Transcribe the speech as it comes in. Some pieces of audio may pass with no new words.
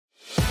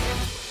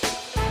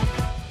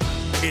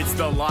It's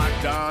the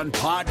Locked On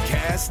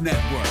Podcast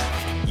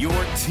Network, your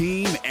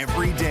team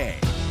every day.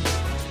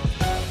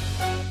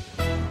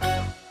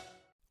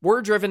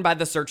 We're driven by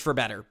the search for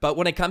better, but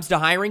when it comes to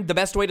hiring, the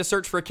best way to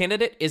search for a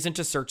candidate isn't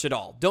to search at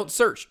all. Don't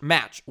search,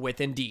 match with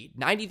Indeed.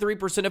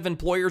 93% of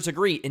employers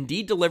agree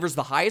Indeed delivers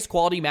the highest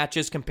quality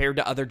matches compared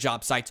to other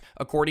job sites,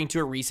 according to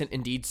a recent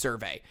Indeed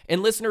survey.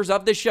 And listeners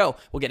of this show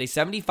will get a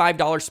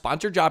 $75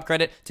 sponsored job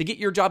credit to get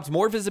your jobs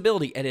more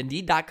visibility at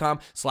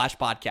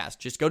Indeed.com/podcast.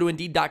 Just go to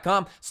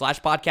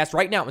Indeed.com/podcast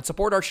right now and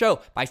support our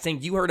show by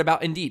saying you heard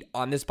about Indeed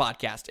on this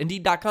podcast.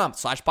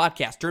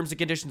 Indeed.com/podcast. Terms and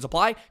conditions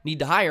apply. Need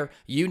to hire?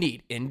 You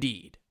need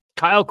Indeed.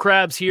 Kyle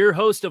Krabs here,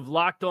 host of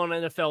Locked On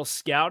NFL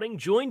Scouting.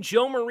 Join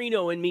Joe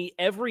Marino and me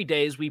every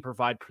day as we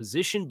provide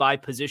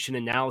position-by-position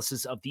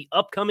analysis of the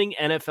upcoming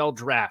NFL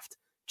Draft.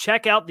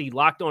 Check out the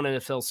Locked On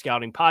NFL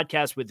Scouting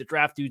podcast with the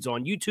Draft Dudes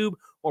on YouTube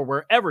or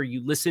wherever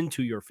you listen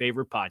to your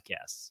favorite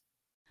podcasts.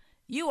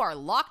 You are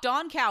Locked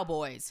On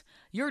Cowboys,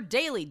 your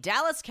daily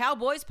Dallas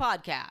Cowboys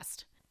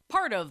podcast.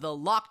 Part of the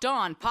Locked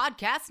On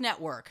Podcast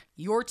Network,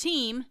 your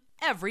team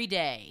every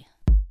day.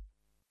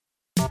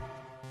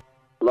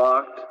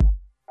 Locked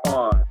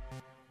on.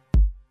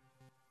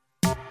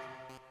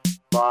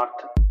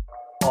 Locked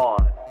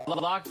on.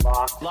 Locked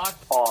on.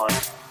 Locked on.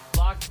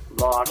 Locked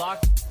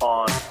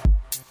on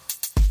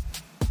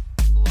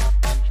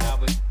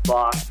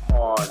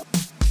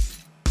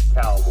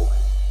Cowboys.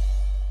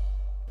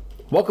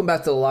 Welcome back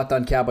to the Locked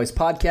On Cowboys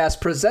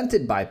podcast,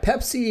 presented by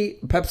Pepsi.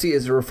 Pepsi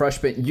is a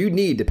refreshment you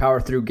need to power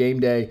through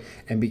game day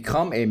and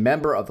become a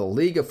member of the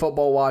League of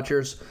Football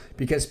Watchers,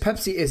 because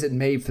Pepsi isn't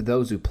made for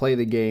those who play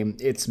the game,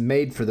 it's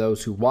made for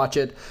those who watch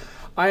it.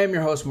 I am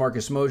your host,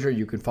 Marcus Mosier.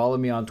 You can follow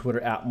me on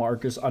Twitter at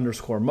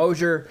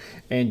Marcus_Mosier.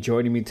 And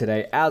joining me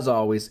today, as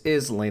always,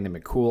 is Landon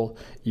McCool.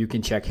 You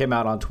can check him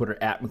out on Twitter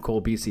at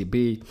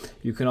McCoolBCB.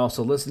 You can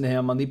also listen to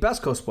him on the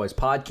Best Coast Boys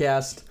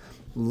podcast.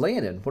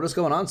 Landon, what is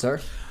going on, sir?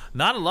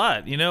 Not a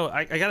lot. You know,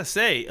 I got to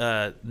say,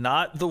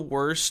 not the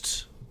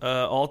worst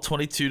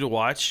All-22 to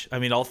watch. I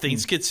mean, all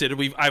things considered,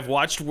 I've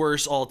watched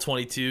worse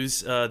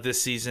All-22s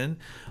this season.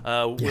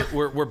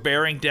 We're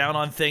bearing down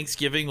on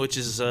Thanksgiving, which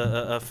is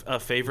a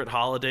favorite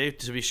holiday,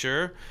 to be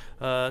sure.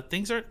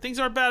 Things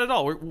aren't bad at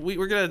all.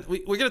 We're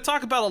gonna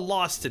talk about a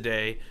loss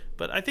today,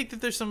 but I think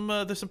that there's some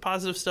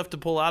positive stuff to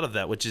pull out of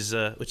that, which is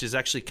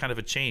actually kind of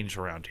a change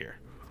around here.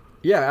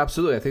 Yeah,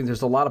 absolutely. I think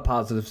there's a lot of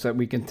positives that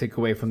we can take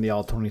away from the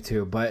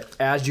All-22. But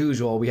as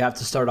usual, we have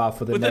to start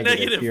off with a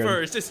negative here.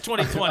 First. It's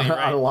 2020,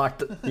 right?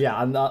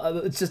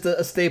 It's just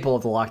a staple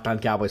of the Locked On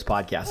Cowboys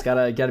podcast.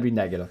 Gotta be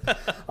negative.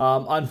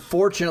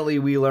 Unfortunately,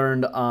 we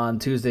learned on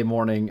Tuesday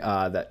morning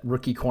that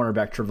rookie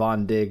cornerback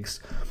Trevon Diggs,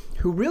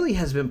 who really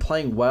has been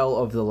playing well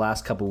over the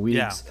last couple of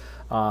weeks,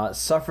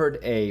 suffered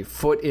a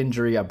foot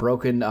injury, a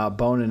broken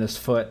bone in his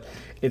foot.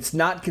 It's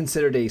not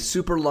considered a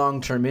super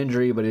long-term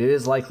injury, but it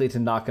is likely to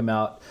knock him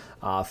out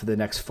for the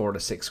next 4 to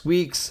 6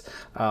 weeks.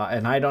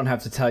 And I don't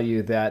have to tell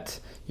you that,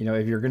 you know,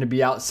 if you're going to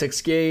be out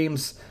 6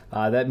 games,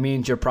 that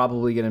means you're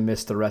probably going to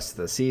miss the rest of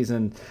the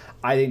season.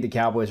 I think the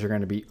Cowboys are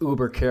going to be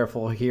uber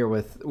careful here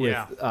with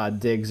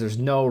Diggs. There's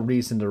no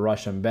reason to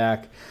rush him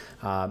back.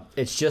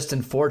 It's just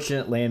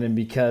unfortunate, Landon,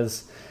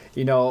 because,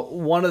 you know,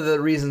 one of the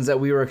reasons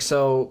that we were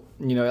so,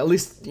 you know, at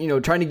least, you know,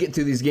 trying to get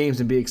through these games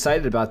and be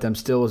excited about them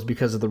still was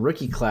because of the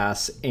rookie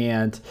class.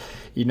 And,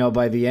 you know,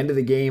 by the end of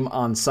the game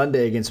on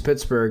Sunday against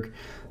Pittsburgh,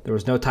 there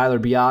was no Tyler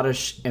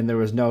Biadasz and there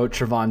was no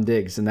Trevon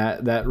Diggs, and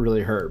that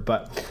really hurt.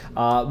 But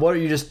what are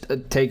your just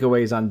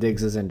takeaways on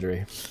Diggs'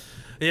 injury?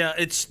 Yeah,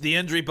 it's the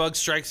injury bug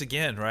strikes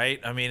again, right?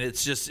 I mean, it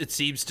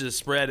seems to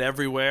spread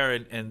everywhere,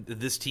 and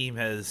this team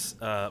has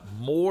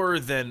more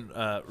than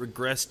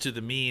regressed to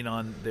the mean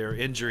on their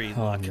injury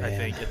luck, I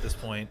think, at this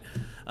point.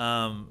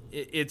 I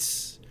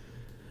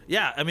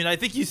mean, I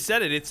think you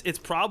said it. It's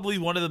probably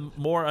one of the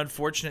more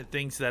unfortunate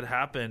things that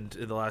happened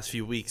in the last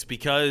few weeks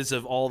because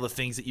of all the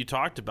things that you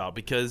talked about,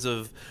 because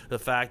of the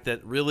fact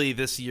that really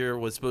this year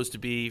was supposed to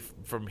be,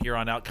 from here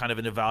on out, kind of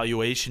an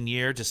evaluation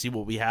year to see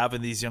what we have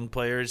in these young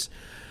players.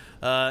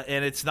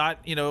 And it's not,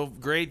 you know,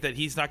 great that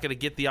he's not going to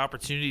get the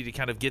opportunity to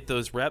kind of get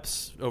those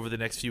reps over the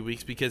next few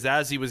weeks, because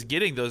as he was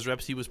getting those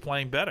reps, he was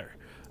playing better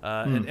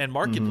and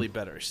markedly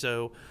better.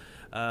 So,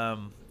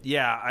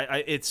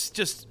 it's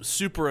just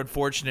super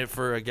unfortunate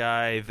for a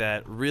guy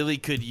that really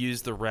could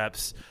use the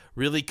reps,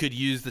 really could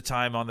use the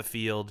time on the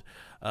field,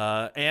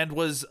 and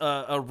was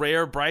a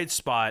rare bright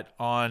spot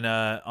on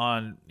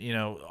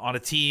a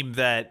team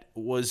that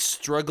was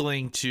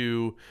struggling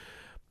to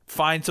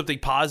find something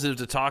positive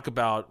to talk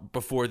about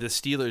before the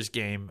Steelers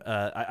game.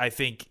 I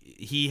think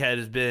he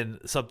has been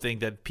something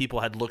that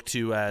people had looked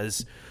to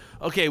as,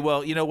 okay,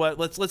 well, you know what?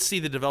 Let's see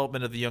the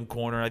development of the young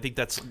corner. I think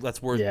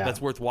that's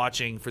worth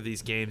watching for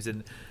these games.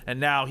 And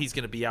now he's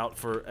going to be out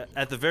for,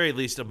 at the very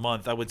least, a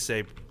month. I would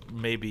say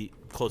maybe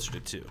closer to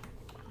 2.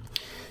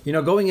 You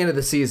know, going into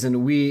the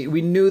season, we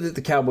knew that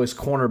the Cowboys'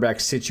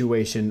 cornerback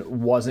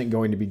situation wasn't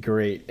going to be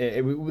great.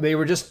 We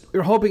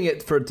were hoping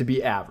for it to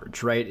be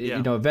average, right? Yeah.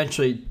 You know,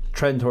 eventually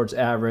trend towards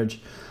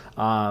average.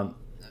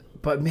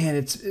 But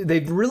man,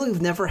 they've really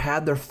never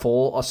had their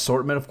full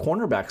assortment of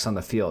cornerbacks on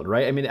the field,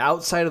 right? I mean,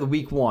 outside of the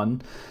week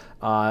one,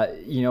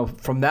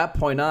 from that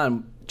point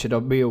on,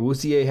 Chidobe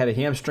Awuzie had a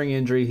hamstring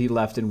injury. He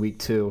left in week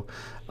 2,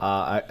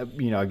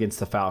 against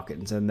the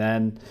Falcons. And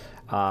then,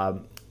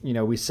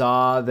 we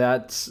saw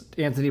that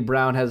Anthony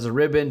Brown has a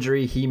rib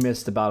injury. He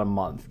missed about a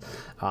month.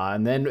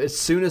 And then as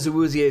soon as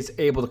Awuzie is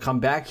able to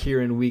come back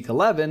here in week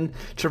 11,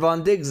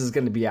 Trevon Diggs is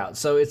going to be out.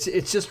 So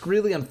it's just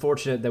really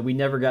unfortunate that we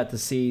never got to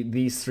see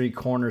these 3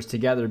 corners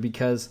together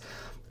because,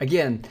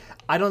 again,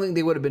 I don't think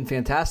they would have been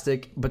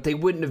fantastic, but they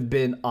wouldn't have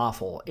been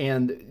awful.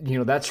 And,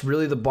 that's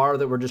really the bar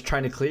that we're just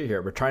trying to clear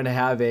here. We're trying to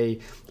have a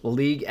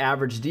league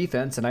average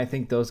defense, and I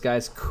think those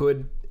guys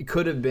could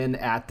have been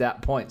at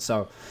that point.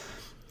 So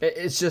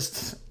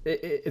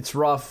it's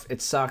rough.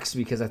 It sucks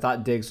because I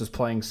thought Diggs was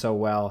playing so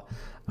well.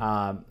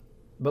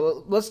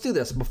 But let's do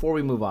this before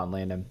we move on,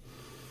 Landon.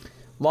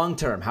 Long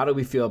term, how do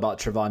we feel about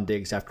Trevon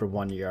Diggs after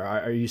 1 year?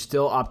 Are you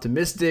still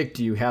optimistic?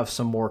 Do you have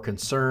some more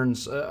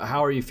concerns?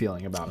 How are you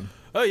feeling about him?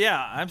 Oh,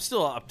 yeah, I'm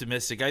still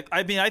optimistic.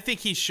 I mean, I think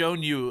he's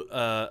shown you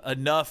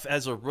enough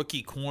as a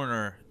rookie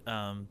corner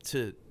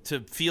to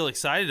feel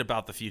excited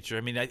about the future.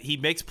 I mean, he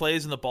makes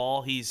plays in the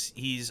ball.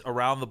 He's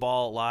around the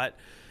ball a lot.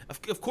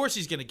 Of course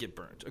he's going to get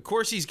burned. Of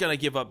course he's going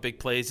to give up big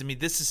plays. I mean,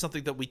 this is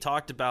something that we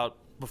talked about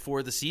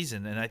before the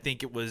season, and I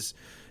think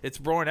it's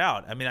borne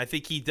out. I mean, I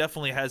think he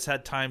definitely has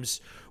had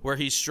times where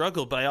he's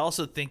struggled, but I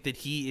also think that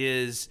he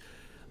is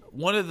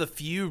one of the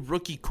few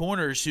rookie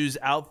corners who's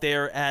out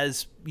there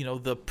as,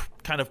 the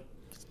kind of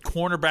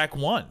cornerback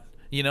one.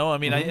 I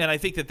mean, I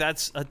think that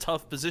that's a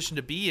tough position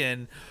to be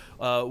in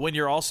when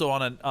you're also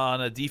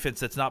on a defense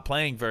that's not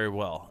playing very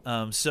well.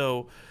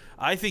 So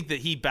I think that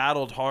he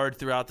battled hard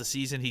throughout the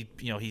season. He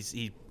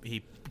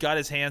got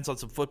his hands on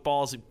some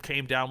footballs. He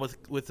came down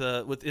with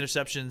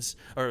interceptions,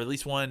 or at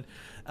least one.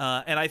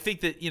 And I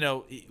think that,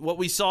 what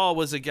we saw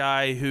was a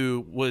guy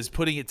who was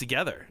putting it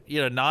together,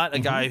 not a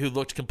guy who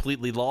looked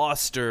completely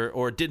lost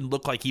or didn't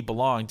look like he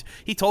belonged.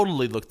 He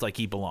totally looked like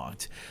he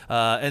belonged.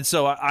 And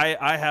so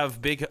I have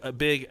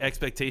big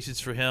expectations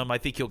for him. I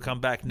think he'll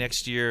come back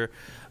next year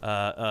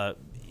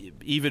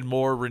even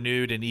more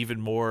renewed and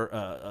even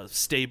more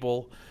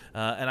stable.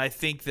 And I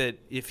think that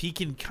if he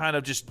can kind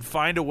of just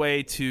find a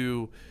way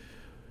to,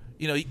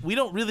 we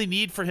don't really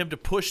need for him to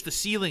push the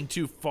ceiling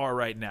too far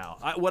right now.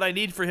 What I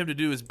need for him to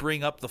do is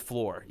bring up the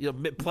floor,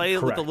 play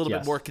with a little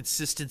bit more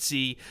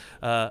consistency,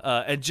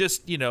 and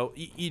just,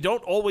 you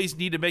don't always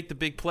need to make the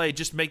big play.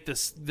 Just make the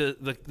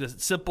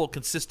simple,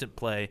 consistent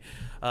play.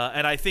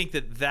 And I think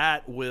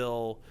that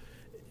will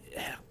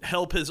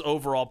help his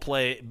overall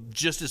play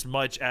just as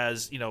much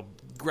as,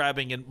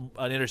 grabbing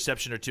an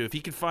interception or two. If he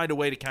can find a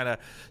way to kind of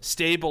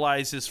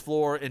stabilize his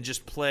floor and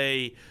just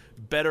play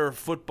better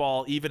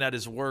football even at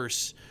his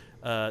worst,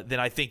 then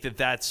I think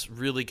that's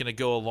really going to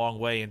go a long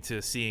way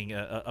into seeing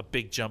a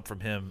big jump from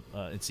him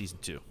in season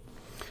 2.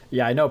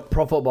 Yeah, I know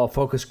Pro Football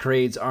Focus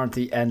grades aren't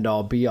the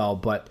end-all, be-all,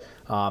 but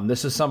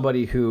this is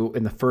somebody who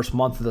in the first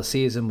month of the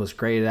season was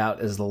graded out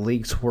as the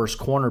league's worst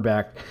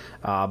cornerback,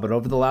 but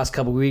over the last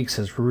couple of weeks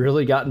has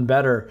really gotten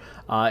better.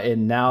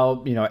 And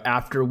now,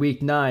 after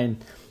week 9,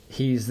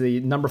 he's the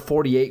number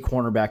 48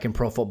 cornerback in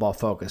Pro Football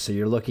Focus. So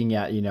you're looking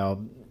at,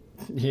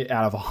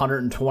 out of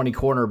 120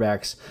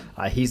 cornerbacks,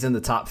 he's in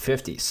the top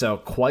 50. So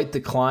quite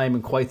the climb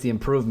and quite the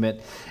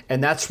improvement.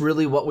 And that's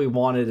really what we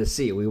wanted to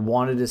see. We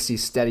wanted to see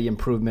steady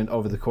improvement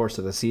over the course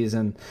of the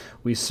season.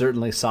 We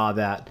certainly saw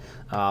that.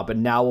 But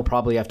now we'll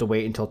probably have to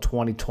wait until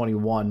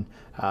 2021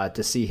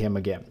 to see him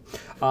again.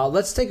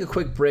 Let's take a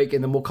quick break,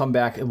 and then we'll come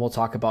back and we'll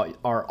talk about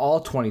our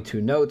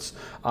All-22 notes.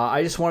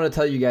 I just wanted to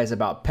tell you guys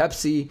about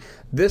Pepsi.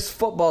 This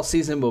football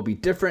season will be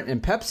different,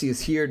 and Pepsi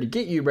is here to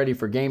get you ready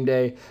for game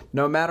day,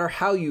 no matter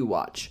how you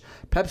watch.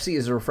 Pepsi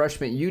is a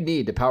refreshment you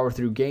need to power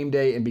through game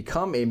day and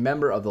become a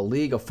member of the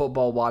League of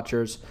Football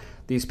Watchers.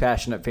 These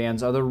passionate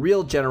fans are the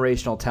real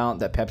generational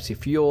talent that Pepsi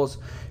fuels,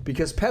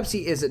 because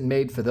Pepsi isn't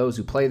made for those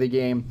who play the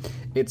game,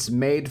 it's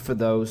made for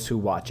those who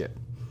watch it.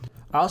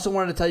 I also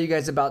wanted to tell you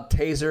guys about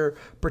Taser.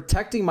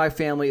 Protecting my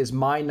family is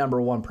my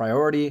number one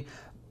priority,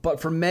 but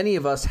for many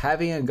of us,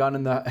 having a gun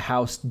in the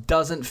house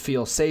doesn't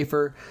feel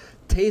safer.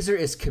 Taser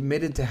is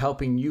committed to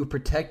helping you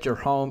protect your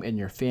home and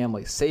your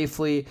family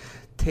safely.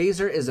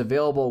 Taser is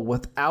available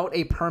without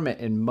a permit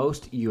in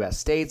most U.S.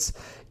 states.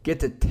 Get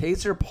the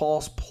Taser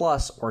Pulse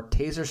Plus or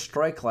Taser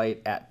Strike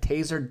Light at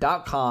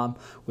taser.com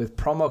with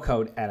promo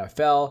code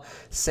NFL.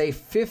 Save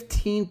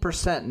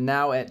 15%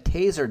 now at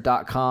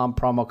taser.com,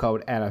 promo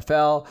code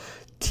NFL.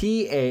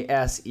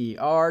 TASER.com,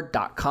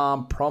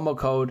 promo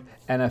code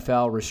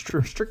NFL.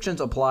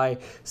 Restrictions apply.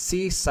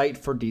 See site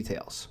for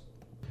details.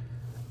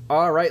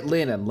 All right,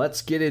 Landon,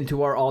 let's get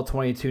into our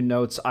All-22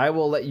 notes. I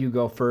will let you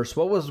go first.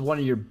 What was one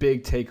of your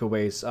big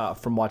takeaways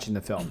from watching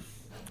the film?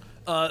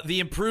 The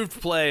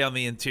improved play on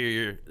the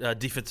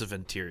defensive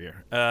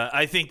interior.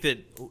 I think that,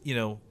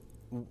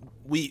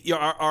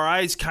 our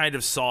eyes kind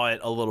of saw it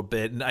a little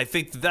bit, and I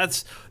think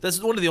that's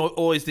one of the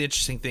always the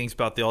interesting things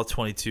about the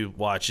All-22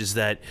 watch is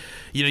that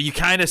you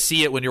kind of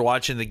see it when you're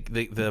watching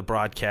the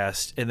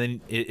broadcast, and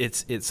then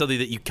it's something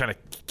that you kind of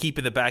keep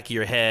in the back of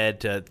your head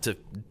to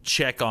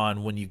check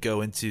on when you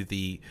go into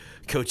the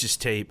coach's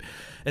tape.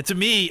 And to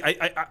me,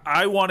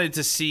 I wanted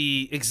to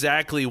see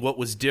exactly what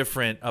was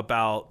different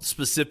about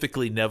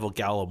specifically Neville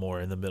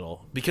Gallimore in the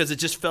middle, because it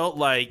just felt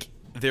like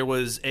there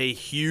was a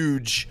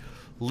huge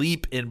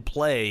leap in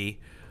play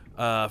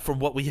from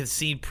what we had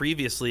seen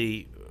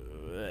previously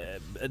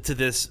to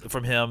this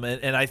from him,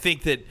 and I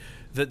think that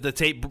the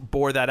tape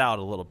bore that out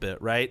a little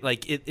bit, right?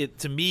 Like it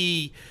to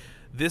me,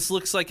 this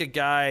looks like a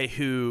guy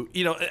who,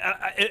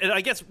 and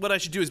I guess what I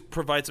should do is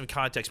provide some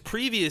context.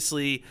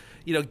 Previously,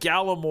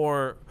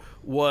 Gallimore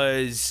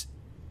was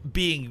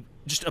being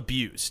just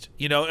abused,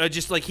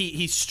 just like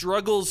he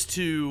struggles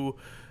to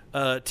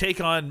take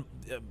on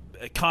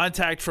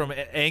contact from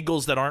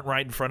angles that aren't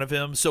right in front of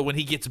him. So when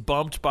he gets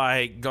bumped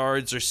by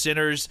guards or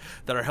centers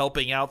that are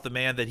helping out the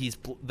man that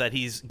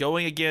he's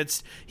going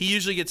against, he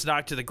usually gets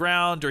knocked to the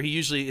ground, or he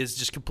usually is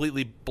just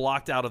completely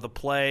blocked out of the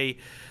play.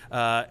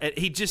 And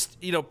he just,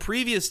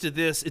 previous to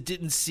this, it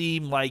didn't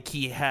seem like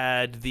he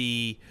had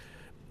the,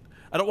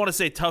 I don't want to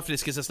say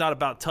toughness because it's not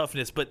about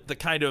toughness, but the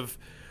kind of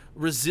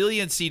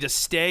resiliency to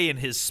stay in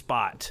his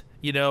spot,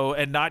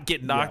 and not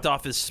get knocked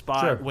off his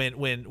spot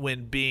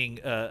when being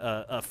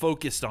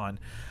focused on.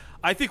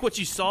 I think what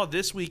you saw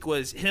this week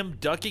was him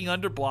ducking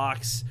under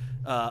blocks,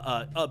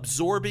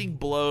 absorbing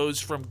blows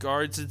from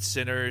guards and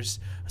centers,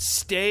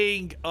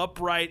 staying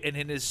upright and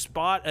in his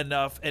spot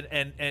enough,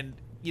 and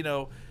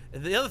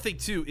the other thing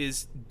too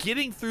is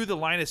getting through the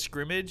line of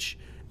scrimmage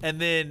and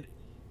then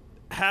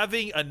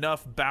having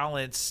enough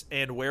balance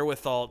and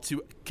wherewithal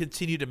to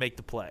continue to make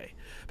the play.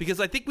 Because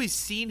I think we've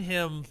seen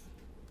him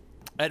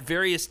at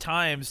various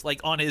times, like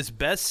on his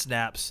best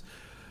snaps,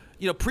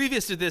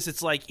 previous to this,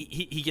 it's like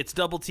he gets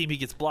double teamed, he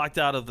gets blocked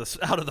out of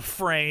the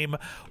frame,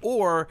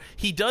 or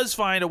he does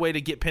find a way to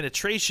get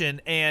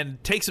penetration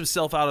and takes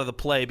himself out of the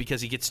play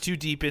because he gets too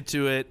deep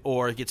into it,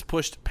 or gets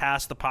pushed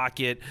past the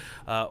pocket,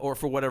 or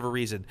for whatever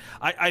reason.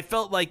 I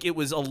felt like it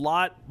was a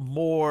lot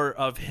more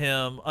of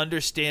him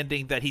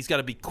understanding that he's got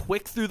to be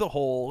quick through the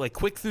hole, like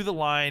quick through the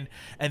line,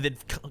 and then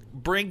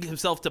bring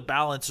himself to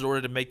balance in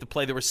order to make the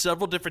play. There were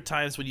several different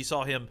times when you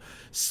saw him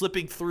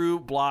slipping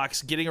through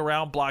blocks, getting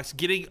around blocks,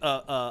 getting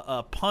a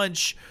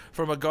punch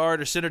from a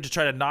guard or center to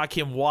try to knock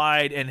him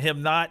wide, and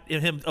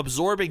him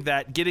absorbing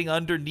that, getting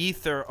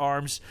underneath their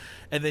arms,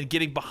 and then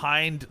getting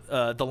behind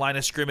the line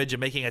of scrimmage and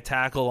making a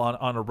tackle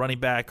on a running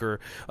back, or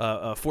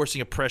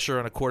forcing a pressure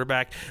on a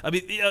quarterback. I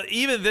mean,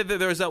 even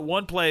there was that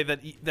one play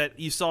that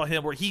you saw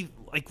him where he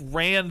like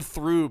ran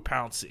through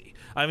Pouncey.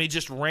 I mean,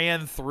 just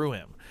ran through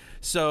him.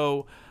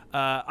 So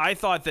I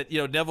thought that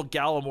Neville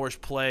Gallimore's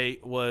play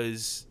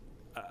was,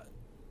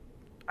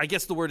 I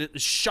guess the word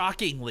is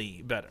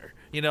shockingly better.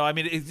 I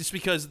mean, it's just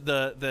because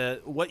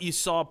the what you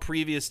saw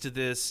previous to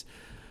this,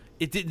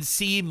 it didn't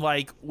seem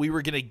like we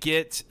were going to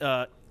get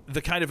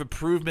the kind of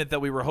improvement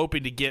that we were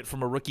hoping to get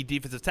from a rookie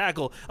defensive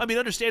tackle. I mean,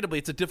 understandably,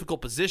 it's a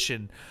difficult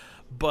position,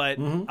 but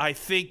I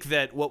think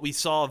that what we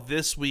saw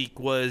this week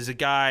was a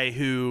guy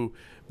who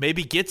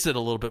maybe gets it a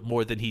little bit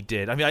more than he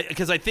did. I mean,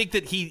 because I think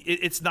that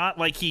it's not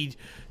like he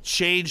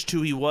changed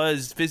who he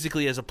was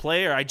physically as a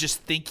player. I just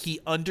think he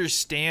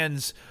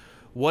understands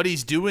what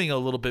he's doing a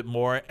little bit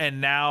more,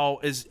 and now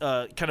is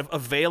kind of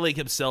availing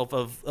himself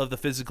of the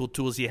physical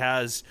tools he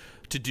has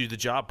to do the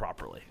job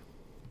properly.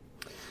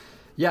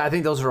 Yeah, I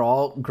think those are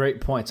all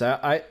great points.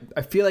 I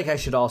feel like I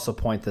should also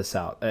point this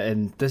out,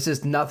 and this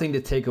is nothing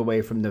to take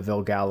away from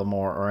Neville Gallimore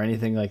or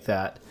anything like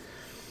that.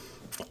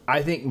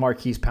 I think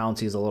Marquise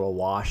Pouncey is a little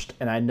washed,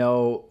 and I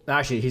know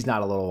actually he's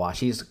not a little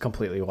washed. He's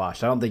completely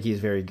washed. I don't think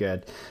he's very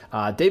good.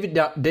 David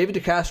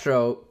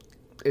DeCastro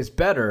is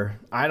better.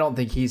 I don't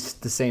think he's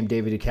the same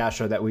David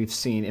DeCastro that we've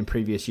seen in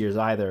previous years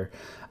either.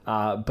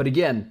 But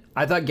again,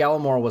 I thought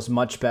Gallimore was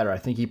much better. I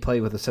think he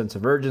played with a sense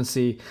of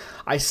urgency.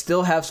 I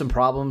still have some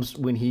problems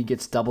when he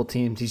gets double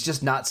teamed. He's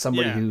just not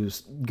somebody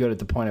who's good at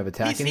the point of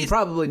attack, and he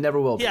probably never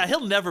will be. Yeah,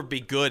 he'll never be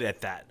good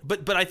at that.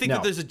 But I think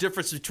that there's a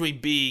difference between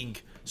being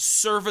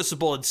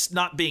serviceable and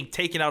not being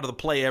taken out of the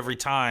play every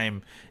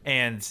time,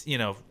 and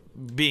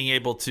being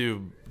able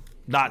to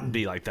not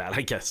be like that,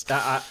 I guess.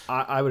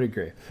 I would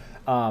agree.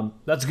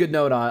 That's a good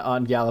note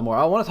on Gallimore.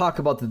 I want to talk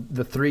about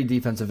the three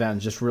defensive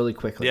ends just really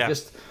quickly. Yeah.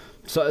 Just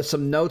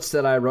some notes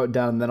that I wrote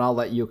down, and then I'll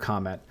let you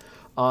comment.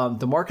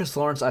 DeMarcus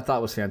Lawrence I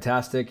thought was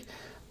fantastic.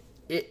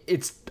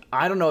 It's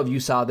I don't know if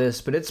you saw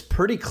this, but it's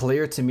pretty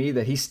clear to me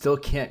that he still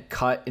can't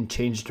cut and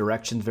change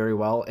direction very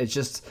well. It's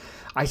just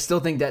I still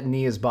think that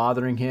knee is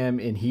bothering him,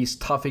 and he's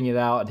toughing it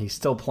out, and he's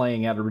still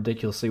playing at a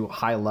ridiculously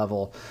high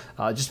level,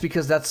 just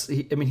because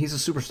he's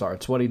a superstar.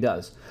 It's what he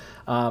does.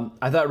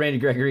 I thought Randy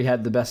Gregory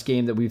had the best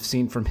game that we've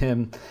seen from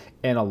him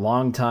in a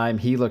long time.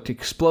 He looked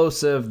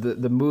explosive.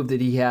 The move that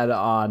he had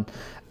on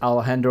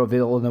Alejandro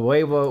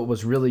Villanueva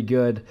was really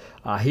good.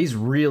 He's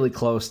really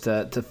close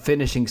to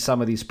finishing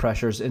some of these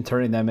pressures and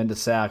turning them into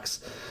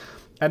sacks.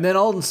 And then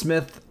Aldon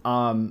Smith,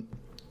 I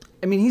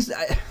mean,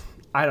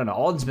 I don't know.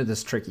 Aldon Smith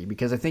is tricky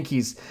because I think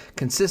he's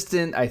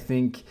consistent. I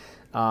think,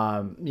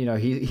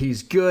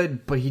 he's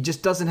good, but he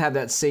just doesn't have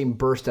that same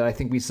burst that I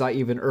think we saw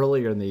even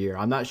earlier in the year.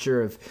 I'm not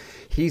sure if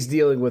he's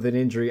dealing with an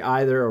injury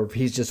either, or if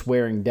he's just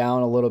wearing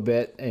down a little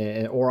bit,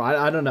 or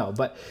I don't know.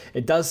 But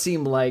it does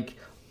seem like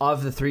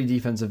of the three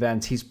defensive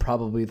ends, he's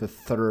probably the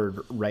third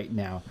right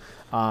now.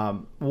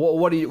 What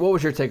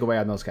was your takeaway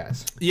on those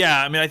guys?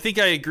 Yeah, I mean, I think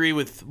I agree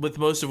with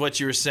most of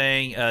what you were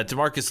saying.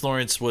 DeMarcus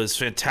Lawrence was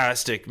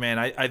fantastic,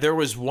 man. There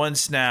was one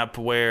snap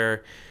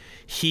where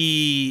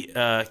he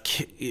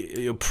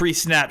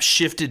pre-snap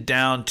shifted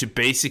down to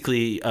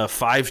basically a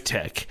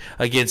 5-tech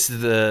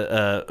against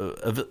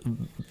the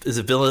is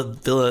it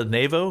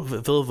Villanueva?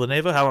 I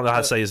don't know how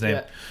to say his name.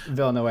 Yeah,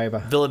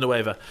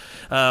 Villanueva.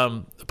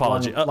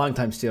 Apology.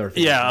 Long-time Steeler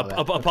fan. Yeah,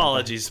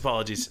 apologies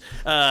to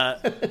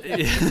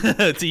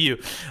you.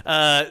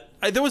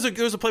 There was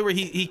a play where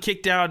he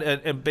kicked down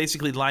and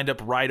basically lined up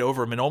right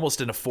over him and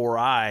almost in a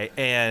 4-eye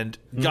and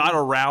got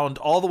around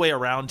all the way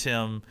around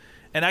him.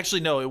 And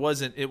actually, no, it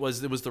wasn't. It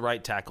was the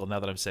right tackle. Now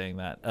that I'm saying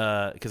that,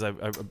 because I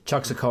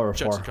Chuck Sikora,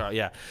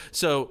 yeah.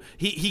 So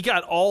he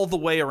got all the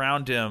way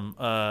around him,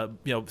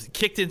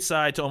 kicked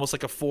inside to almost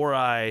like a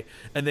 4-eye,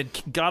 and then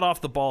got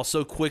off the ball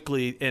so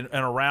quickly and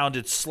around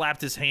it, slapped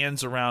his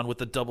hands around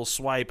with a double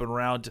swipe and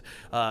around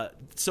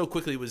so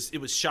quickly. It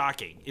was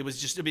shocking. It was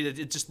just, I mean,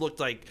 it just looked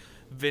like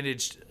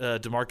vintage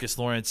DeMarcus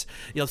Lawrence.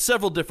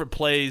 Several different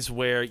plays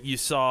where you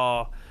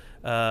saw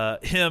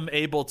him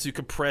able to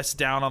compress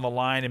down on the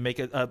line and make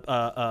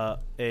a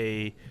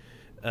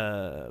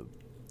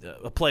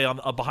play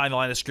on behind the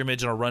line of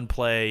scrimmage and a run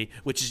play,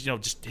 which is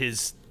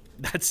just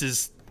that's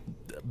his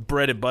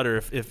bread and butter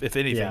if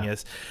anything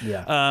is.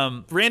 Yeah.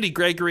 Randy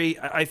Gregory,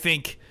 I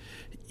think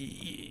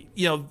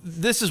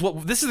this is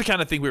the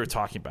kind of thing we were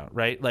talking about,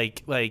 right?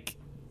 Like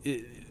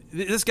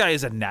this guy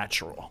is a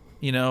natural,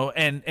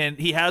 and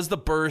he has the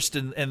burst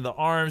and the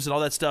arms and all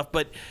that stuff,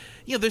 but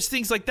there's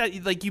things like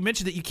that, like you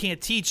mentioned, that you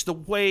can't teach. The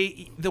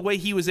way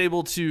he was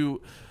able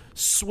to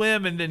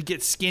swim and then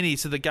get skinny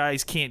so the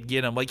guys can't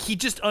get him. Like, he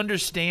just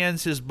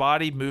understands his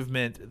body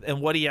movement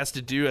and what he has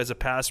to do as a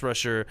pass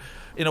rusher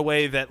in a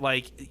way that,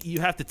 like,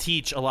 you have to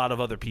teach a lot of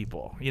other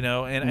people,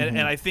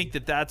 and I think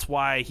that's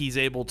why he's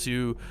able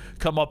to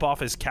come up off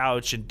his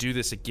couch and do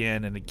this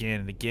again and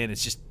again and again.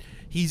 It's just,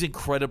 he's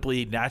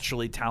incredibly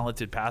naturally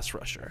talented pass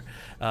rusher.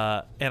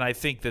 And I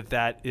think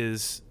that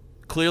is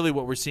clearly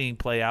what we're seeing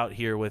play out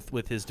here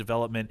with his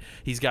development.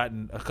 He's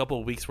gotten a couple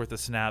of weeks worth of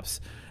snaps,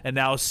 and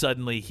now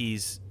suddenly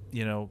he's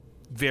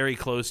very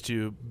close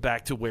to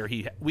back to where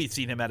we've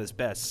seen him at his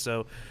best.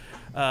 So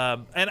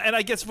and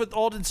I guess with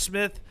Aldon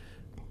Smith,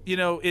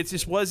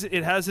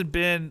 it hasn't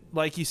been,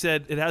 like you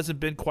said, it hasn't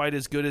been quite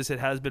as good as it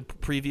has been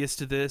previous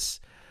to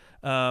this.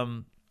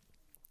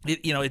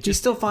 He's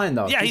still fine,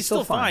 though. Yeah, he's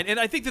still fine. And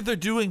I think that they're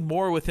doing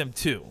more with him,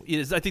 too.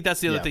 I think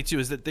that's the other thing, too,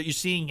 is that you're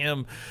seeing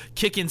him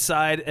kick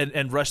inside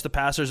and rush the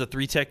passers, a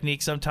 3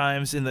 technique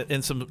sometimes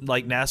in some,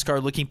 like,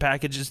 NASCAR-looking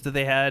packages that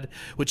they had,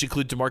 which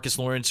include DeMarcus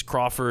Lawrence,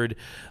 Crawford,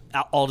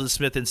 Aldon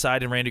Smith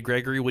inside, and Randy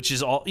Gregory, which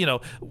is all,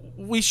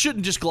 we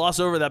shouldn't just gloss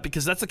over that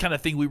because that's the kind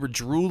of thing we were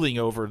drooling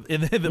over in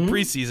the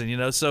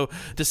preseason, So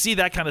to see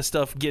that kind of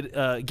stuff get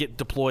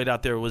deployed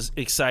out there was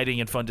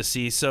exciting and fun to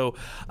see. So,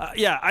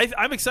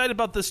 I'm excited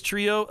about this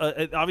trio.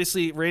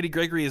 Obviously, Randy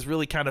Gregory has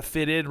really kind of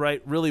fit in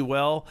really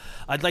well.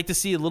 I'd like to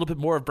see a little bit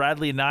more of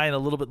Bradley Nye and a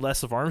little bit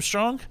less of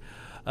Armstrong.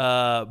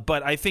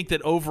 But I think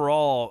that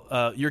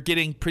overall, you're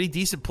getting pretty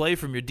decent play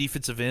from your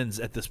defensive ends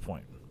at this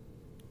point.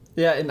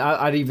 Yeah, and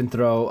I'd even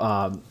throw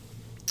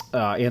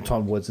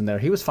Antoine Woods in there.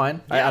 He was fine.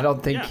 Yeah. I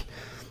don't think.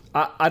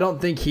 Yeah. I don't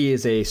think he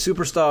is a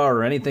superstar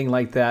or anything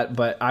like that,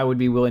 but I would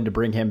be willing to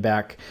bring him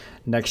back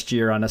next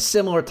year on a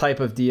similar type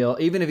of deal,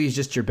 even if he's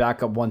just your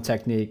backup 1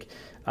 technique.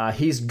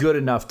 He's good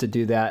enough to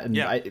do that, and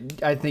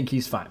I think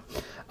he's fine.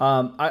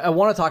 I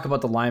want to talk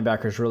about the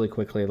linebackers really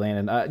quickly,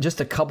 Landon.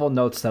 Just a couple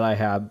notes that I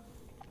have.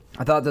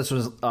 I thought this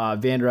was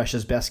Van Der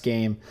Esch's best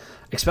game,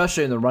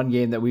 especially in the run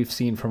game that we've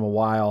seen from a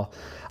while.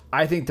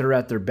 I think they're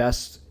at their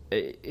best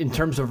in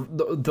terms of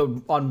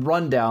the on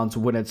rundowns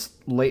when it's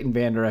Leighton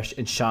Van Der Esch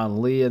and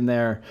Sean Lee in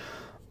there.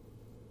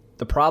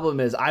 The problem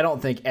is I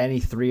don't think any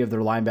 3 of their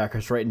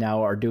linebackers right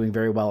now are doing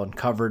very well in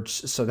coverage,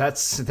 so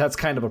that's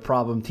kind of a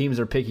problem. Teams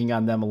are picking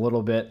on them a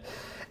little bit.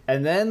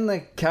 And then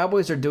the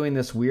Cowboys are doing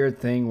this weird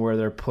thing where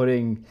they're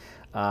putting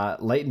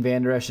Leighton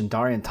Van Der Esch and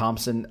Darian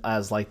Thompson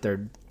as like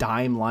their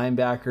dime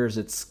linebackers.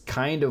 It's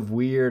kind of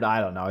weird.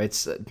 I don't know.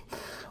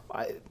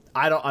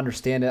 I don't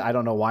understand it. I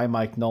don't know why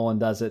Mike Nolan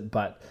does it,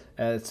 but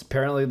it's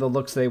apparently the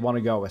looks they want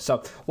to go with.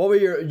 So what were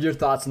your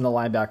thoughts on the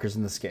linebackers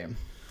in this game?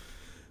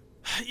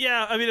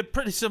 Yeah, I mean,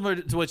 pretty similar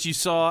to what you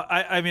saw.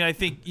 I mean, I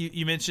think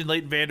you mentioned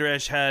Leighton Van Der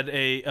Esch had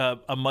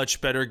a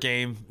much better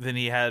game than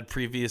he had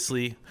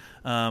previously.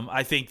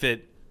 I think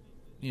that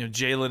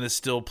Jalen is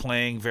still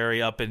playing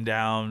very up and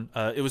down.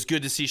 It was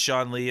good to see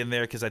Sean Lee in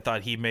there because I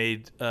thought he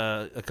made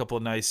a couple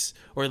of nice,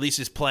 or at least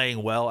is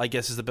playing well, I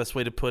guess is the best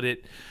way to put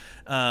it.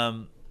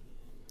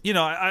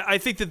 I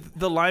think that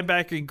the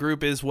linebacking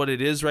group is what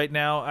it is right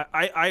now.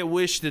 I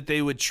wish that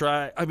they would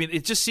try. I mean,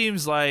 it just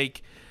seems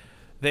like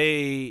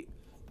they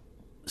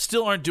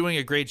still aren't doing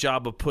a great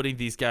job of putting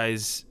these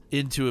guys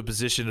into a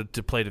position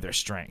to play to their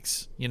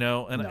strengths,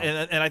 and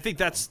I think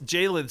that's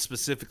Jalen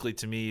specifically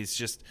to me is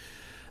just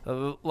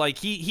like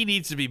he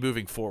needs to be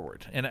moving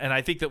forward, and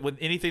I think that when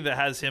anything that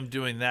has him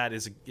doing that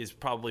is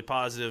probably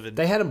positive. And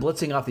they had him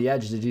blitzing off the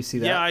edge. Did you see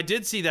that? Yeah, I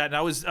did see that, and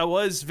I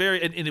was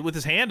very and with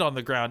his hand on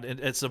the ground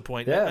at some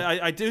point. Yeah,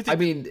 I do think. I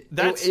mean,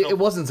 it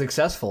wasn't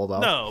successful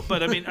though. No,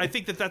 but I mean, I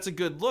think that's a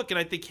good look, and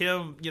I think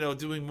him,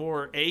 doing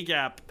more A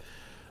gap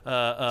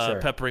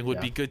peppering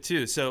would be good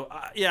too. So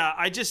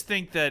I just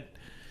think that.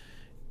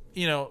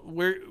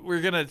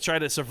 We're gonna try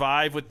to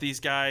survive with these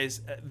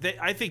guys.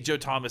 I think Joe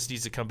Thomas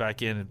needs to come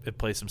back in and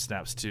play some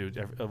snaps too.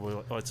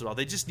 Once in a while,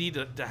 they just need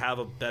to have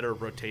a better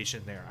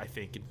rotation there. I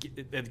think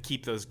and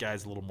keep those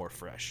guys a little more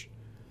fresh.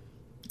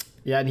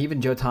 Yeah, and even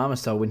Joe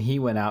Thomas though, when he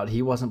went out,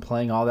 he wasn't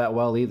playing all that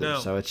well either. No.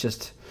 So it's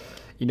just,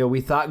 we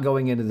thought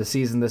going into the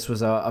season this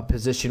was a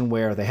position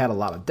where they had a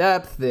lot of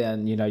depth,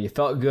 and you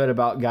felt good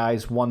about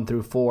guys 1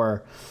 through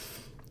 4.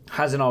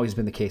 Hasn't always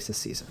been the case this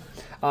season.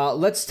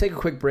 Let's take a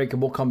quick break,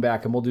 and we'll come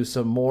back, and we'll do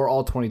some more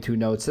All-22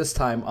 notes, this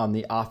time on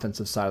the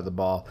offensive side of the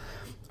ball.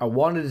 I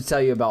wanted to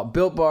tell you about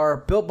Built Bar.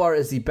 Built Bar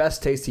is the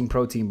best-tasting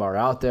protein bar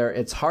out there.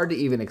 It's hard to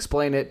even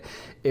explain it.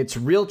 It's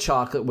real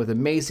chocolate with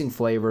amazing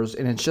flavors,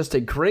 and it's just a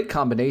great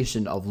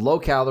combination of low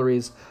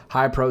calories,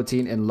 high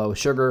protein, and low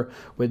sugar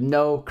with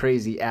no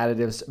crazy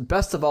additives.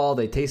 Best of all,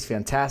 they taste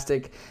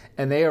fantastic,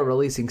 and they are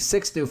releasing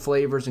 6 new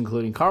flavors,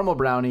 including caramel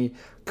brownie,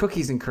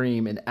 cookies and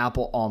cream, and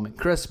apple almond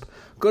crisp.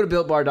 Go to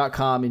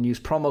BuiltBar.com and use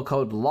promo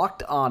code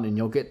LOCKEDON, and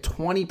you'll get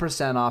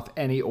 20% off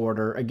any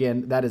order.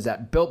 Again, that is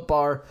at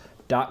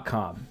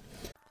BuiltBar.com.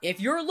 If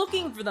you're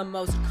looking for the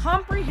most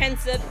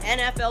comprehensive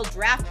NFL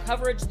draft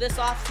coverage this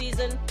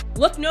offseason,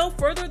 look no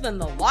further than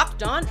the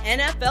Locked On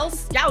NFL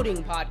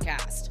Scouting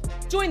Podcast.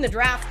 Join the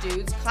draft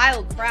dudes,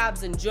 Kyle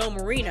Krabs and Joe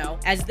Marino,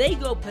 as they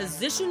go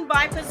position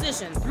by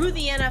position through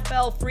the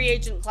NFL free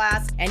agent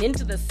class and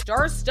into the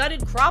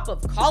star-studded crop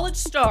of college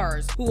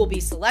stars who will be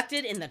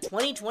selected in the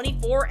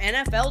 2024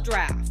 NFL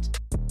Draft.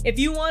 If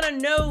you want to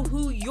know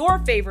who your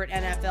favorite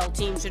NFL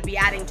team should be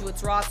adding to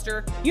its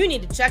roster, you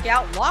need to check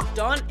out Locked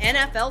On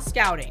NFL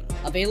Scouting,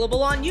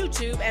 available on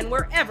YouTube and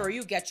wherever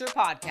you get your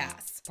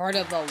podcasts. Part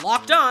of the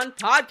Locked On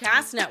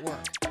Podcast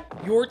Network,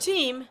 your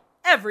team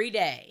every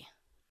day.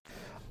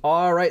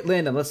 All right,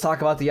 Landon, let's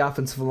talk about the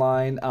offensive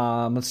line.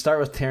 Let's start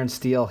with Terrence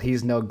Steele.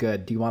 He's no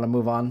good. Do you want to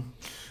move on?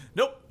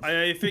 Nope.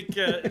 I think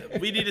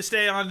we need to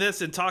stay on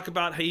this and talk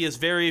about he is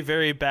very,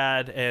 very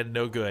bad and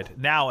no good.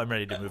 Now I'm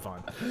ready to move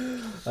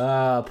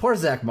on. Poor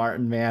Zach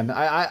Martin, man.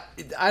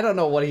 I don't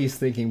know what he's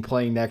thinking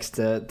playing next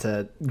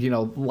to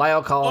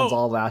Lyle Collins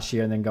all last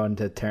year and then going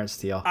to Terrence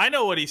Steele. I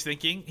know what he's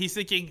thinking. He's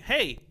thinking,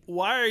 hey,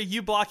 why are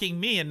you blocking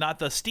me and not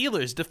the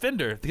Steelers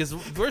defender? Because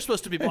we're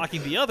supposed to be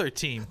blocking the other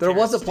team. There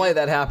was a play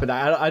that happened.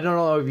 I don't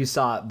know if you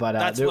saw it, but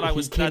that's what I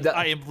was.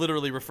 I am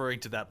literally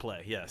referring to that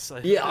play. Yes.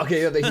 Yeah.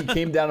 Okay. He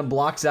came down and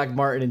blocked Zach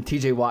Martin, and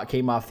T.J. Watt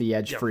came off the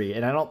edge free.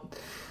 And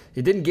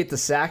he didn't get the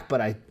sack,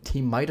 but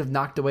he might have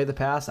knocked away the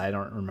pass. I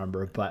don't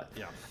remember, but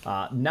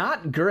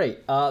not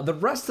great. The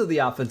rest of the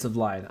offensive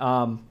line.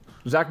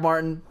 Zach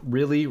Martin,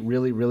 really,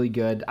 really, really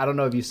good. I don't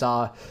know if you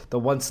saw the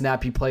one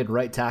snap he played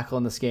right tackle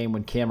in this game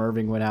when Cam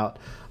Irving went out.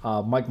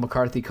 Mike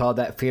McCarthy called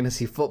that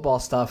fantasy football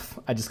stuff.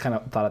 I just kind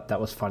of thought that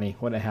was funny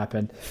when it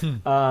happened.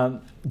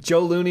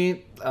 Joe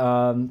Looney,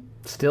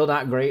 still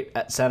not great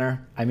at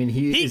center. I mean,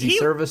 is he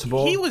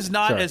serviceable? He was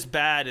not as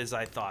bad as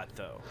I thought,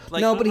 though.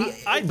 Like, no, but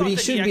he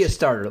should be a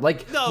starter.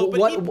 Like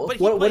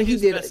what he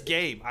did best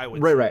game, I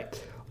would right.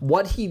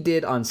 What he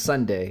did on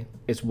Sunday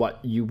is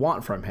what you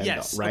want from him,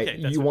 though, right? Okay,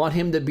 you want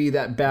him to be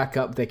that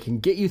backup that can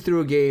get you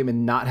through a game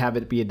and not have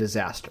it be a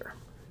disaster.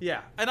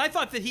 Yeah, and I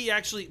thought that he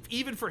actually,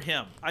 even for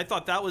him, I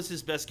thought that was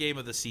his best game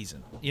of the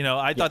season.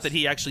 I thought that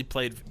he actually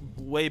played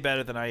way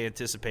better than I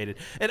anticipated.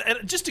 And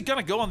just to kind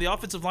of go on the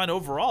offensive line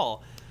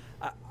overall,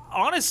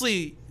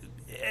 honestly,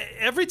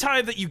 every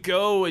time that you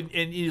go and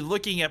you're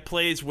looking at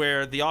plays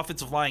where the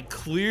offensive line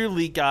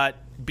clearly got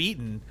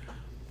beaten,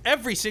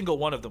 every single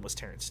one of them was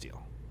Terrence Steele.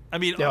 I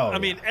mean,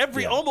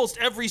 almost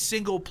every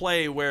single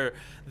play where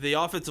the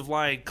offensive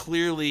line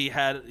clearly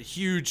had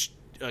huge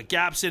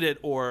gaps in it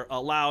or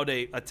allowed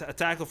a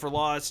tackle for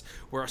loss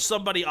where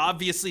somebody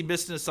obviously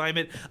missed an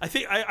assignment. I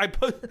think I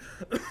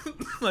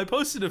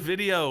posted a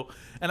video,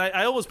 and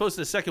I almost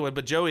posted a second one,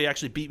 but Joey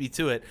actually beat me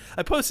to it.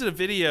 I posted a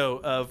video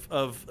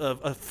of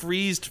a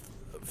freezed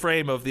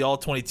frame of the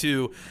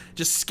All-22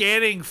 just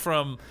scanning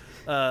from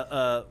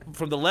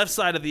the left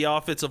side of the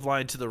offensive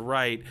line to the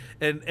right,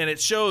 and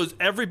it shows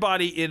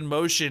everybody in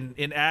motion,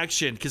 in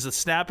action, because the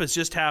snap has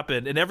just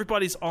happened, and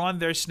everybody's on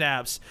their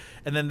snaps,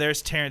 and then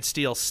there's Terrence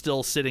Steele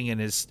still sitting in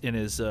his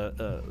Maybe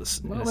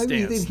stance. he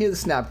didn't hear the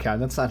snap count.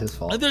 That's not his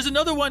fault. And there's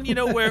another one,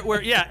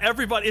 where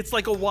everybody, it's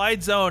like a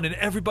wide zone, and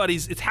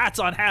it's hats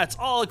on hats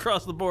all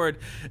across the board,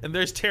 and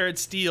there's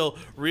Terrence Steele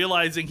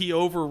realizing he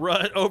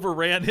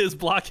overran his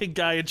blocking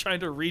guy and trying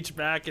to reach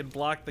back and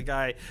block the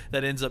guy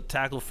that ends up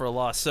tackled for a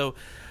loss. So,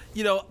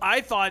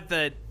 I thought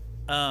that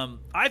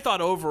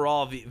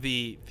overall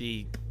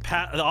the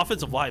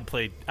offensive line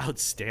played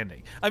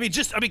outstanding.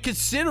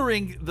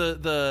 Considering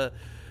the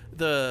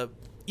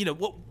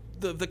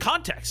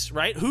context,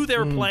 right? Who they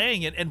were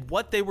playing and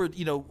what they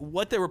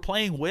were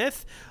playing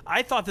with.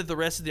 I thought that the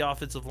rest of the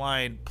offensive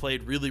line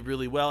played really,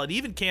 really well, and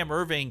even Cam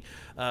Irving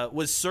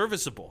was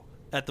serviceable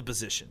at the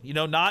position.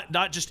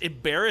 Not just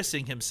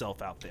embarrassing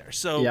himself out there.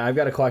 So yeah, I've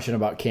got a question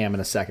about Cam in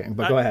a second,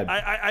 but go ahead.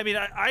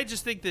 I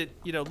just think that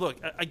look,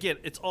 again,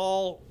 it's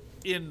all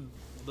in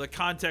the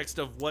context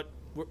of what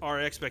our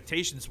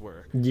expectations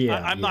were.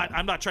 I'm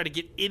not trying to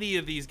get any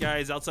of these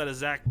guys outside of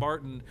Zach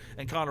Martin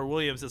and Connor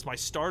Williams as my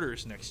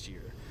starters next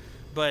year.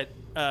 But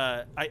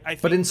I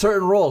think, but in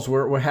certain roles,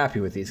 we're happy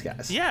with these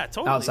guys. Yeah,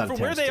 totally. For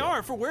where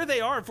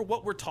they are, for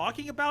what we're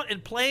talking about,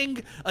 and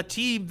playing a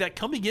team that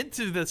coming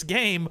into this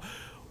game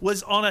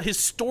was on a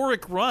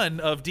historic run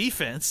of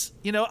defense.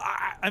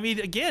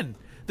 Again,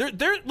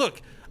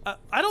 look.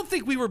 I don't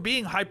think we were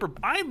being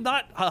I'm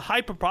not a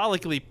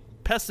hyperbolically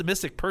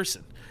pessimistic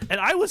person. And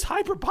I was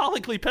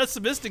hyperbolically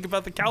pessimistic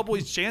about the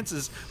Cowboys'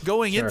 chances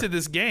going into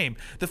this game.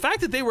 The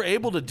fact that they were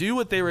able to do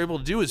what they were able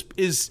to do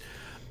is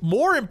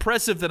more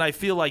impressive than I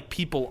feel like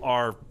people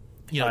are,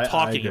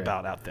 talking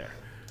about out there.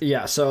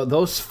 Yeah, so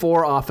those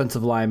 4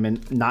 offensive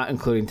linemen, not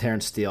including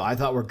Terrence Steele, I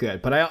thought were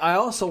good. But I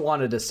also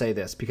wanted to say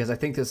this because I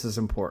think this is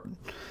important.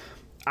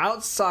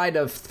 Outside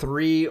of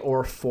 3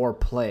 or 4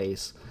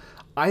 plays,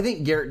 I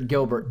think Garrett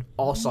Gilbert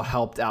also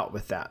helped out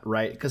with that,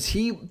 right? Because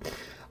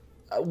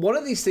one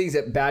of these things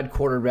that bad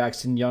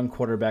quarterbacks and young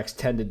quarterbacks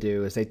tend to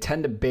do is they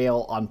tend to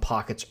bail on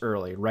pockets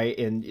early, right?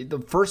 And the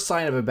first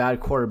sign of a bad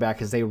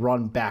quarterback is they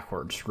run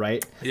backwards,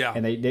 right? Yeah.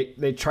 And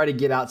they try to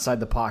get outside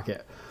the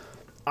pocket.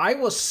 I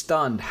was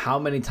stunned how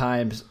many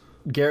times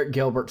Garrett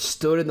Gilbert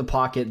stood in the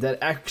pocket that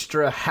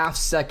extra half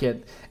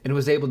second and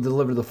was able to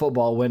deliver the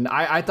football when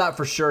I thought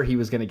for sure he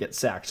was going to get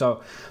sacked.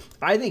 So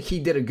I think he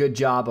did a good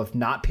job of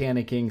not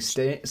panicking,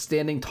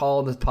 standing tall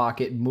in the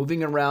pocket,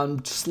 moving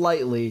around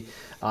slightly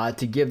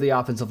to give the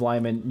offensive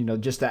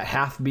linemen, just that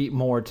half beat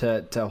more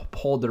to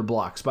hold their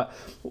blocks. But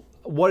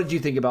what did you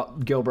think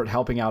about Gilbert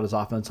helping out his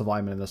offensive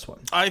lineman in this one?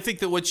 I think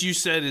that what you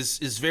said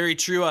is very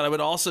true, and I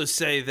would also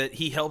say that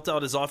he helped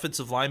out his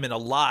offensive lineman a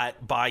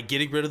lot by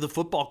getting rid of the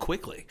football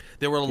quickly.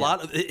 There were a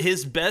lot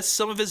of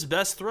some of his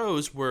best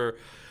throws were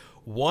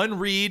one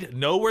read,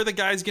 know where the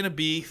guy's going to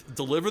be,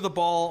 deliver the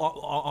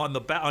ball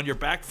on your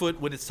back foot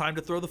when it's time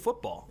to throw the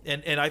football.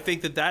 And I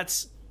think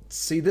that's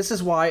See, this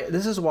is why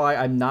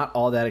I'm not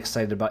all that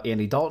excited about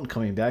Andy Dalton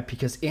coming back,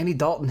 because Andy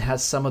Dalton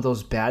has some of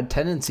those bad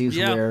tendencies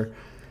where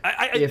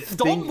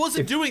Dalton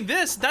wasn't doing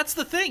this. That's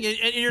the thing,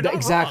 and you're not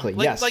exactly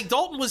wrong. Yes. Like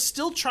Dalton was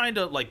still trying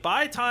to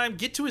buy time,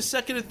 get to his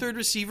second and third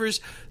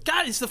receivers.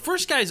 God, it's the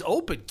first guy's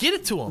open. Get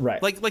it to him.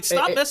 Right. Like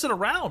stop messing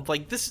around.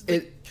 Like this.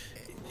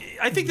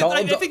 I think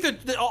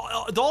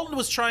that Dalton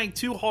was trying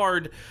too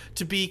hard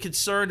to be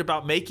concerned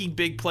about making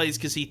big plays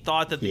because he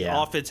thought that the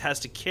offense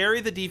has to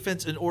carry the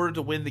defense in order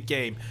to win the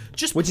game.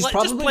 Just play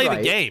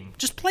the game.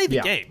 Just play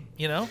the game,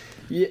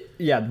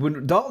 Yeah,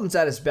 when Dalton's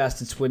at his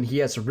best, it's when he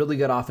has a really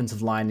good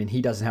offensive line and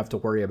he doesn't have to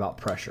worry about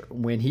pressure.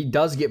 When he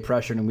does get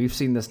pressured, and we've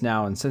seen this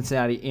now in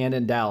Cincinnati and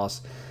in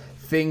Dallas,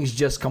 things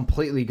just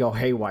completely go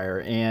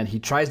haywire, and he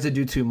tries to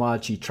do too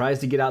much. He tries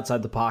to get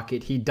outside the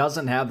pocket. He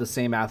doesn't have the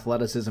same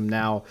athleticism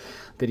now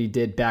that he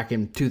did back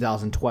in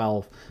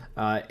 2012.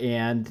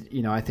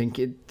 And I think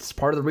it's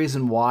part of the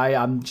reason why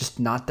I'm just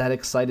not that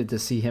excited to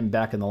see him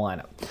back in the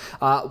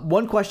lineup.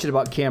 One question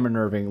about Cameron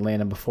Irving,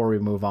 Landon, before we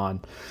move on.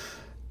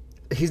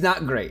 He's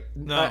not great.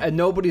 No. And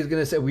nobody's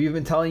going to say, we've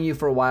been telling you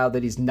for a while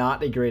that he's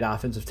not a great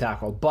offensive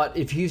tackle. But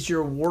if he's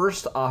your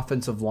worst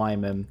offensive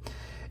lineman,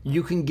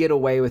 you can get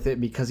away with it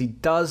because he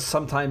does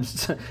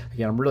sometimes,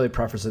 again, I'm really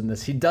prefacing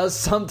this, he does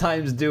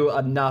sometimes do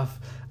enough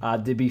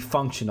to be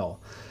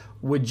functional.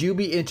 Would you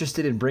be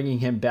interested in bringing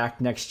him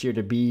back next year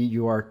to be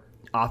your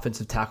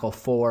offensive tackle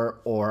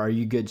 4, or are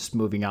you good just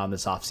moving on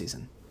this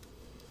offseason?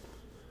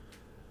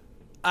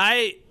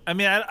 I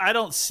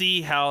don't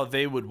see how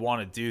they would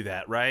want to do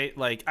that, right?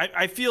 Like,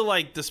 I feel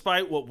like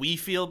despite what we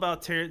feel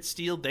about Terrence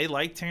Steele, they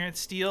like Terrence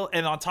Steele.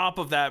 And on top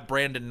of that,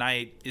 Brandon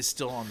Knight is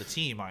still on the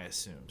team, I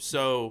assume.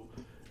 So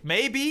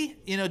maybe,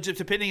 just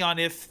depending on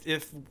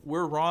if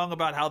we're wrong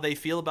about how they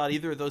feel about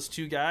either of those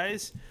two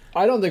guys.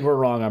 I don't think we're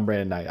wrong on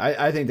Brandon Knight.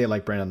 I think they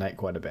like Brandon Knight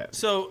quite a bit.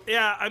 So,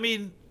 yeah,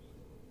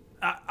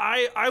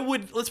 I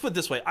would, let's put it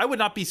this way, I would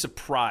not be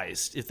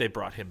surprised if they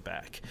brought him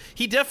back.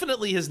 He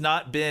definitely has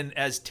not been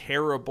as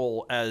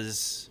terrible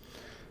as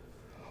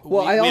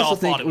I also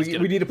think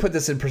we need to put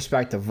this in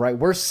perspective, right?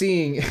 We're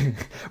seeing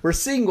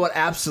what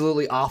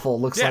absolutely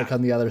awful looks like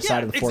on the other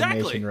side of the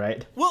formation,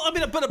 right? Well,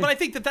 but I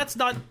think that's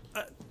not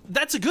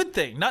that's a good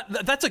thing.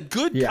 That's a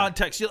good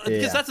context,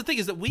 because that's the thing,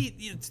 is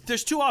that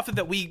there's too often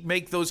that we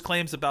make those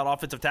claims about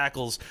offensive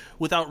tackles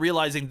without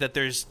realizing that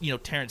there's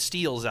Terrence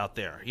Steele's out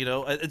there,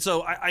 and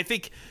so I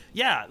think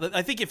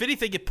if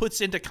anything it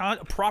puts into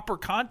proper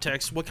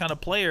context what kind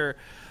of player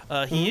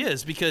he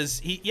is, because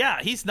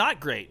he's not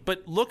great,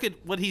 but look at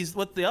what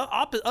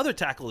the other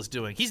tackle is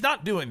doing. He's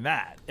not doing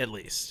that, at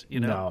least.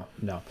 No.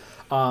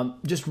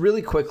 Just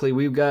really quickly,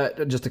 we've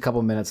got just a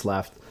couple minutes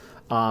left.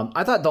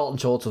 I thought Dalton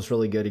Schultz was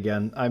really good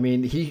again. I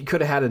mean, he could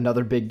have had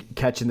another big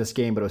catch in this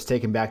game, but it was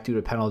taken back due to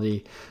a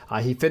penalty.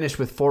 He finished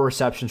with 4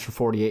 receptions for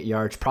 48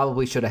 yards.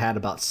 Probably should have had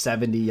about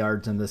 70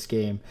 yards in this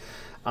game.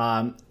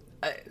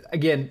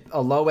 Again,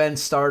 a low-end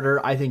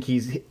starter. I think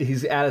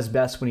he's at his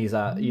best when he's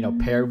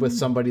paired with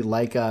somebody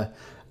like a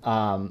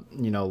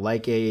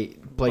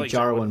Blake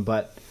Jarwin,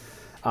 but.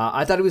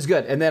 I thought it was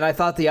good. And then I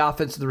thought the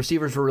offense, the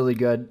receivers were really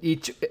good.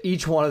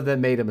 Each one of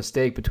them made a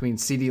mistake, between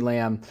CeeDee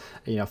Lamb,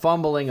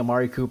 fumbling,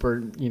 Amari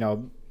Cooper,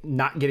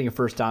 not getting a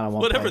first down on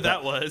one whatever play.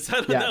 That was.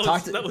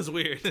 That was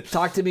weird.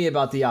 Talk to me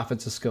about the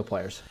offensive skill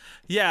players.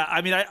 Yeah,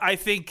 I mean, I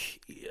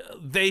think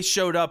they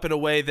showed up in a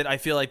way that I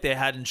feel like they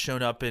hadn't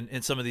shown up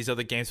in some of these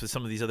other games with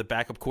some of these other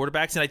backup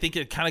quarterbacks. And I think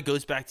it kind of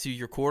goes back to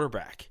your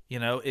quarterback.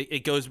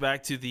 It goes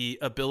back to the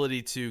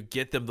ability to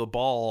get them the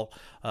ball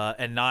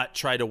and not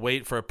try to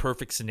wait for a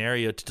perfect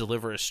scenario to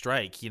deliver a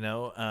strike.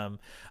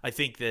 I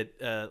think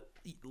that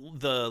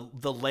the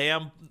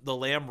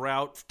Lamb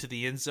route to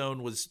the end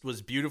zone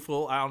was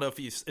beautiful. I don't know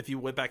if you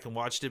went back and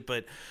watched it,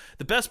 but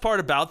the best part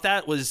about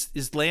that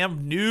is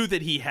Lamb knew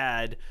that he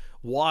had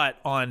Watt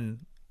on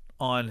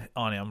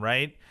him,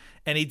 right?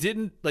 And he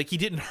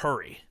didn't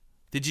hurry.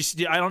 Did you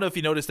see? I don't know if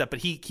you noticed that, but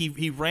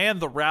he ran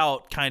the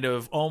route kind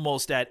of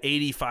almost at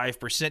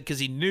 85% because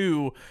he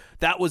knew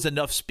that was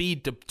enough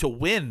speed to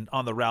win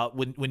on the route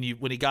when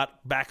he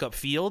got back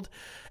upfield,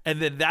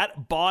 and then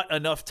that bought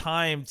enough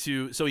time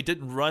so he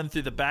didn't run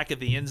through the back of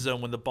the end zone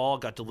when the ball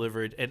got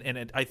delivered,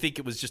 and I think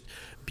it was just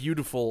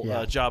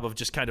beautiful job of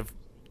just kind of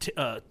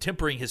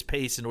tempering his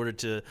pace in order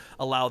to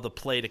allow the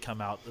play to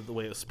come out the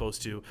way it was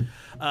supposed to.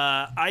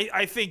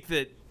 I think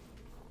that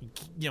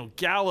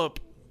Gallup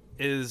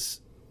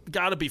is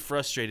got to be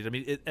frustrated. I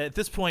mean, at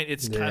this point,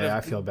 it's kind of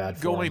I feel bad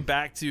for going him.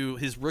 back to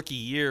his rookie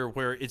year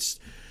where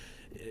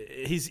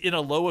he's in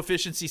a low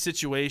efficiency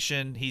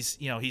situation. He's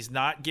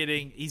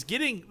getting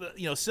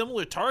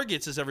similar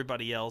targets as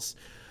everybody else.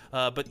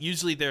 But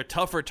usually they're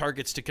tougher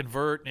targets to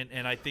convert,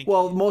 and I think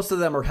most of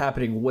them are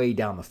happening way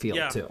down the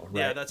field too. Right?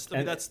 Yeah, that's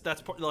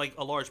like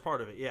a large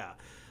part of it. Yeah,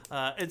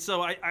 and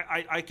so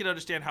I can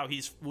understand how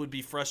would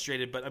be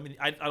frustrated, but I mean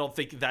I don't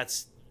think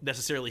that's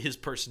necessarily his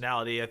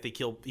personality. I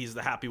think he's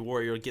the happy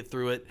warrior to get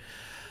through it.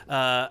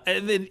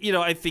 And then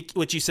I think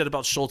what you said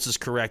about Schultz is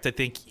correct. I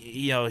think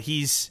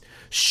he's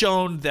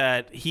shown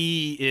that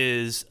he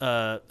is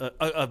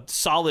a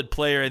solid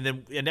player,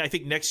 and I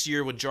think next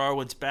year when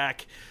Jarwin's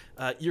back,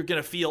 you're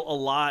going to feel a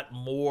lot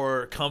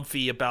more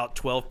comfy about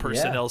 12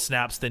 personnel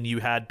snaps than you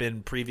had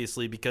been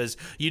previously, because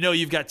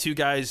you've got two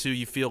guys who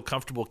you feel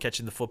comfortable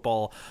catching the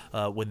football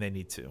when they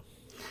need to.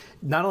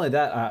 Not only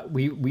that,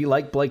 we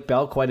like Blake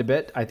Bell quite a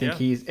bit. I think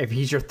if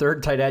he's your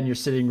third tight end, you're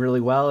sitting really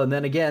well. And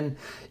then again,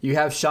 you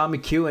have Sean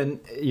McEwen,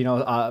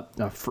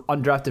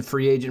 undrafted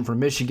free agent from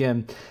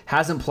Michigan,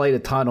 hasn't played a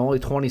ton, only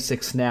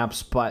 26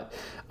 snaps, but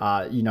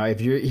if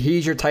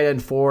he's your tight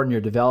end 4 and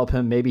you're developing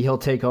him, maybe he'll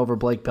take over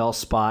Blake Bell's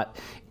spot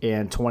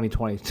in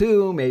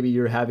 2022. Maybe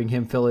you're having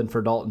him fill in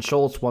for Dalton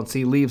Schultz once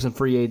he leaves in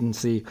free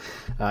agency.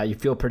 You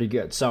feel pretty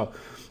good. So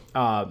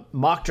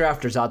mock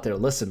drafters out there,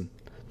 listen.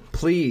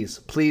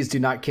 Please do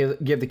not give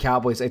the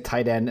Cowboys a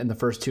tight end in the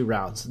first 2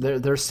 rounds.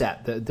 They're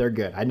set. They're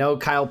good. I know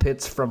Kyle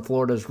Pitts from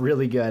Florida is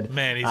really good.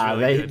 Man, he's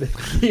really good.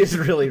 He is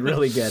really,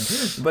 really good.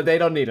 But they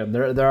don't need him.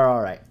 They're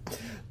all right.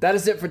 That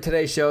is it for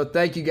today's show.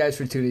 Thank you guys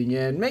for tuning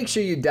in. Make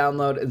sure you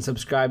download and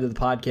subscribe to the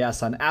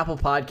podcast on Apple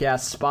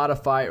Podcasts,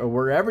 Spotify, or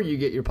wherever you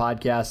get your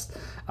podcasts.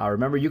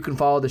 Remember, you can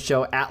follow the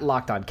show at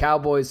Locked On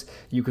Cowboys.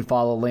 You can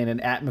follow Landon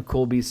at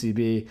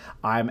McCoolBCB.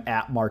 I'm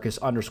at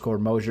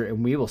Marcus_Mosier,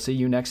 and we will see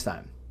you next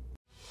time.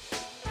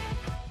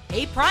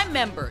 Hey, Prime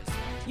members,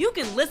 you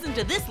can listen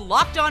to this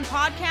Locked On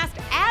podcast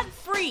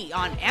ad-free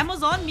on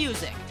Amazon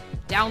Music.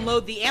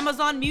 Download the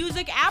Amazon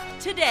Music app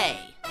today.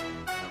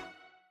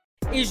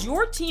 Is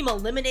your team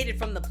eliminated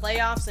from the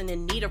playoffs and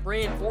in need of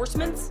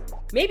reinforcements?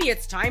 Maybe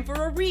it's time for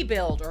a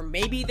rebuild, or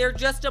maybe they're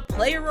just a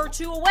player or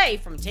 2 away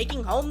from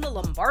taking home the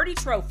Lombardi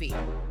Trophy.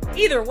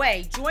 Either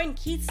way, join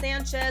Keith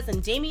Sanchez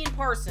and Damian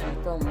Parson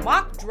for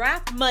Mock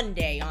Draft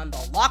Monday on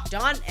the Locked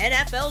On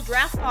NFL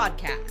Draft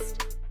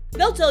Podcast.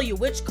 They'll tell you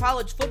which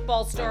college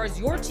football stars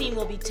your team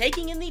will be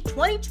taking in the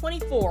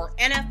 2024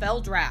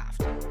 NFL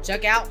Draft.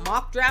 Check out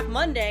Mock Draft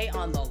Monday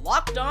on the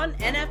Locked On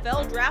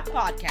NFL Draft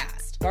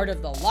Podcast, part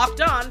of the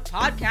Locked On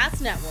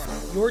Podcast Network,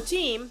 your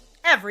team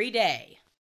every day.